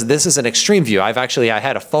 because this is an extreme view. I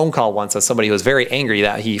had a phone call once with somebody who was very angry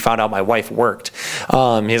that he found out my wife worked.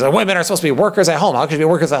 He's like, women are supposed to be workers at home. How could she be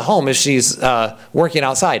workers at home if she's working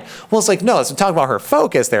outside? Well, it's like, no, it's talking about her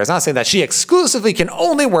focus there. It's not saying that she exclusively can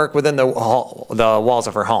only work within the walls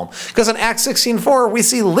of her home. Because in Acts 16:4, we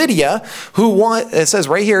see Lydia, it says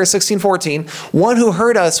right here, 16:14, one who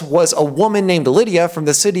heard us was a woman named Lydia from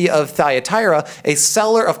the city of Thyatira, a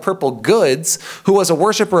seller of purple goods, who was a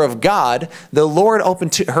worshiper of God. The Lord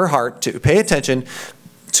opened her heart to pay attention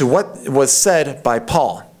to what was said by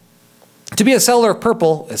Paul. To be a seller of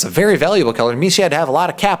purple is a very valuable color. It means she had to have a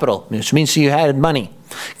lot of capital, which means she had money.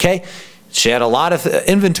 Okay? She had a lot of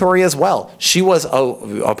inventory as well. She was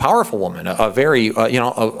a powerful woman, a very,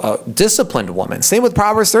 a disciplined woman. Same with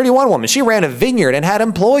Proverbs 31 woman. She ran a vineyard and had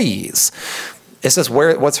employees. It says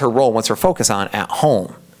what's her role, what's her focus on at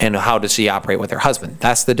home, and how does she operate with her husband.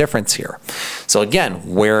 That's the difference here. So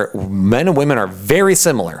again, where men and women are very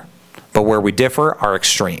similar, but where we differ are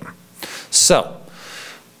extreme. So,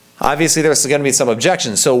 obviously, there's going to be some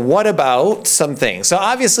objections. So what about some things? So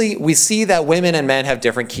obviously, we see that women and men have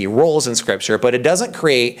different key roles in Scripture, but it doesn't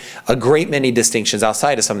create a great many distinctions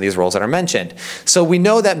outside of some of these roles that are mentioned. So we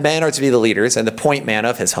know that men are to be the leaders and the point man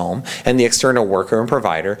of his home and the external worker and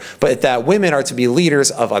provider, but that women are to be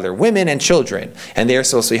leaders of other women and children, and they are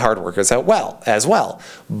supposed to be hard workers as well.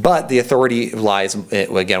 But the authority lies,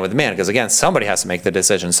 again, with the man, because, again, somebody has to make the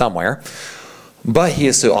decision somewhere. But he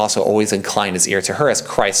is to also always incline his ear to her as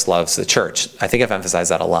Christ loves the church. I think I've emphasized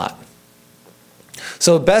that a lot.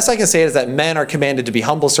 So the best I can say is that men are commanded to be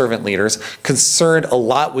humble servant leaders, concerned a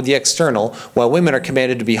lot with the external, while women are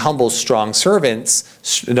commanded to be humble, strong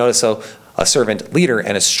servants. Notice, so a servant leader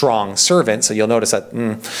and a strong servant. So you'll notice that,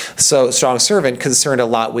 so strong servant concerned a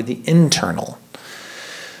lot with the internal.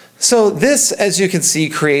 So this, as you can see,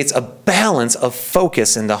 creates a balance of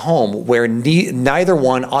focus in the home where neither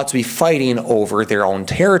one ought to be fighting over their own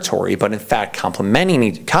territory, but in fact complementing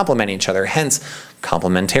each other, hence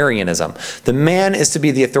complementarianism. The man is to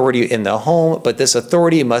be the authority in the home, but this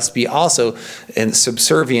authority must be also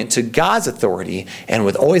subservient to God's authority and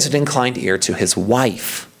with always an inclined ear to his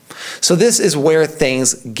wife. So this is where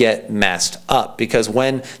things get messed up, because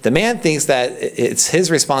when the man thinks that it's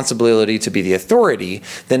his responsibility to be the authority,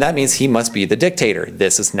 then that means he must be the dictator.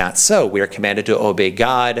 This is not so. We are commanded to obey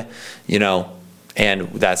God, and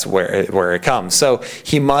that's where it comes. So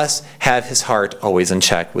he must have his heart always in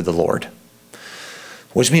check with the Lord.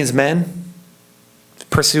 Which means, men,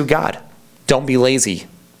 pursue God. Don't be lazy,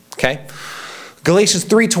 okay? Galatians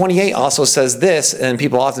 3:28 also says this, and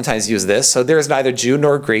people oftentimes use this. So there is neither Jew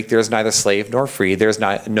nor Greek, there is neither slave nor free, there is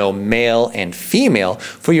no male and female,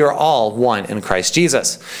 for you are all one in Christ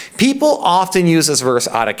Jesus. People often use this verse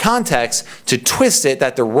out of context to twist it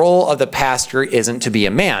that the role of the pastor isn't to be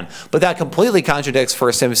a man. But that completely contradicts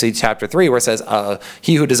 1 Timothy chapter 3, where it says,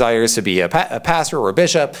 he who desires to be a pastor or a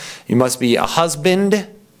bishop, he must be a husband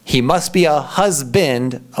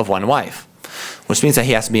of one wife, which means that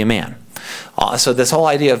he has to be a man. So this whole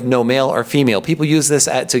idea of no male or female, people use this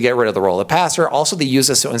to get rid of the role of the pastor. Also, they use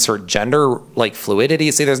this to insert gender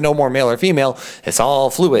fluidity. See, there's no more male or female. It's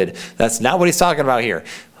all fluid. That's not what he's talking about here.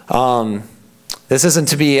 This isn't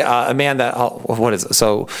to be a man that, what is it?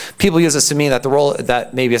 So people use this to mean that the role,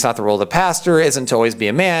 that maybe it's not the role of the pastor, isn't to always be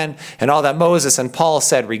a man, and all that Moses and Paul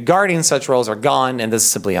said regarding such roles are gone, and this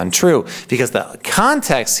is simply untrue, because the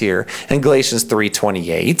context here in Galatians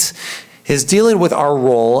 3:28 is dealing with our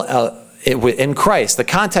role in Christ. The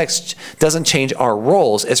context doesn't change our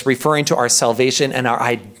roles. It's referring to our salvation and our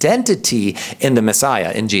identity in the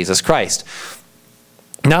Messiah, in Jesus Christ.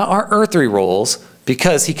 Not our earthly roles,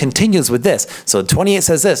 because he continues with this. So 28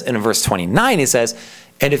 says this, and in verse 29 he says,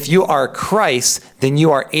 and if you are Christ, then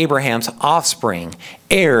you are Abraham's offspring,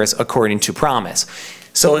 heirs according to promise.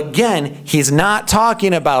 So again, he's not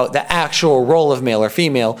talking about the actual role of male or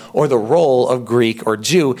female or the role of Greek or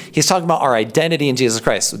Jew. He's talking about our identity in Jesus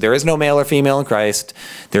Christ. There is no male or female in Christ.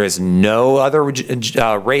 There is no other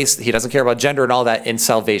race. He doesn't care about gender and all that in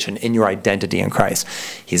salvation, in your identity in Christ.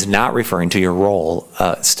 He's not referring to your role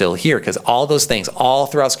still here, because all those things, all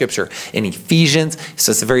throughout Scripture, in Ephesians,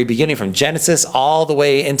 since the very beginning, from Genesis all the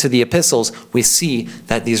way into the epistles, we see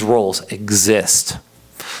that these roles exist.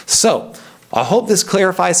 So, I hope this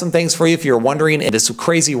clarifies some things for you if you're wondering in this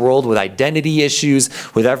crazy world with identity issues,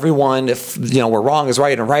 with everyone, where wrong is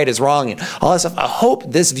right and right is wrong and all that stuff. I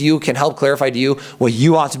hope this view can help clarify to you what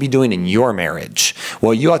you ought to be doing in your marriage,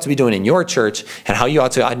 what you ought to be doing in your church, and how you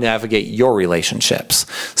ought to navigate your relationships.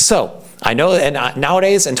 So, I know, and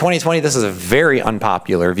nowadays in 2020, this is a very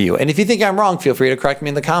unpopular view. And if you think I'm wrong, feel free to correct me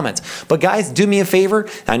in the comments. But guys, do me a favor.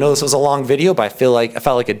 I know this was a long video, but I felt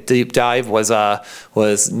like a deep dive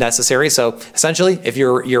was necessary. So essentially, if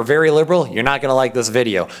you're very liberal, you're not going to like this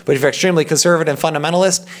video. But if you're extremely conservative and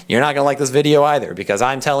fundamentalist, you're not going to like this video either, because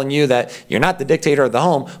I'm telling you that you're not the dictator of the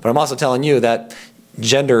home, but I'm also telling you that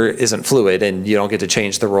gender isn't fluid and you don't get to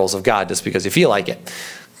change the roles of God just because you feel like it.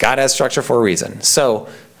 God has structure for a reason. So,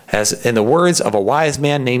 as in the words of a wise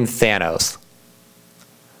man named Thanos,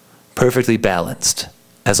 perfectly balanced,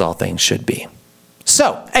 as all things should be.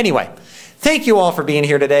 So, anyway, thank you all for being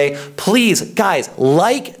here today. Please, guys,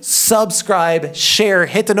 like, subscribe, share,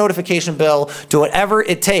 hit the notification bell, do whatever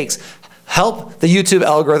it takes. Help the YouTube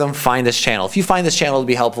algorithm find this channel. If you find this channel to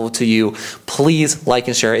be helpful to you, please like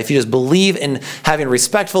and share. If you just believe in having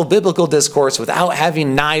respectful biblical discourse without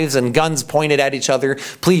having knives and guns pointed at each other,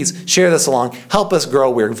 please share this along. Help us grow.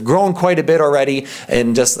 We've grown quite a bit already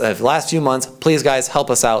in just the last few months. Please, guys, help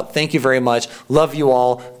us out. Thank you very much. Love you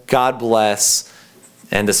all. God bless.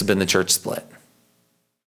 And this has been The Church Split.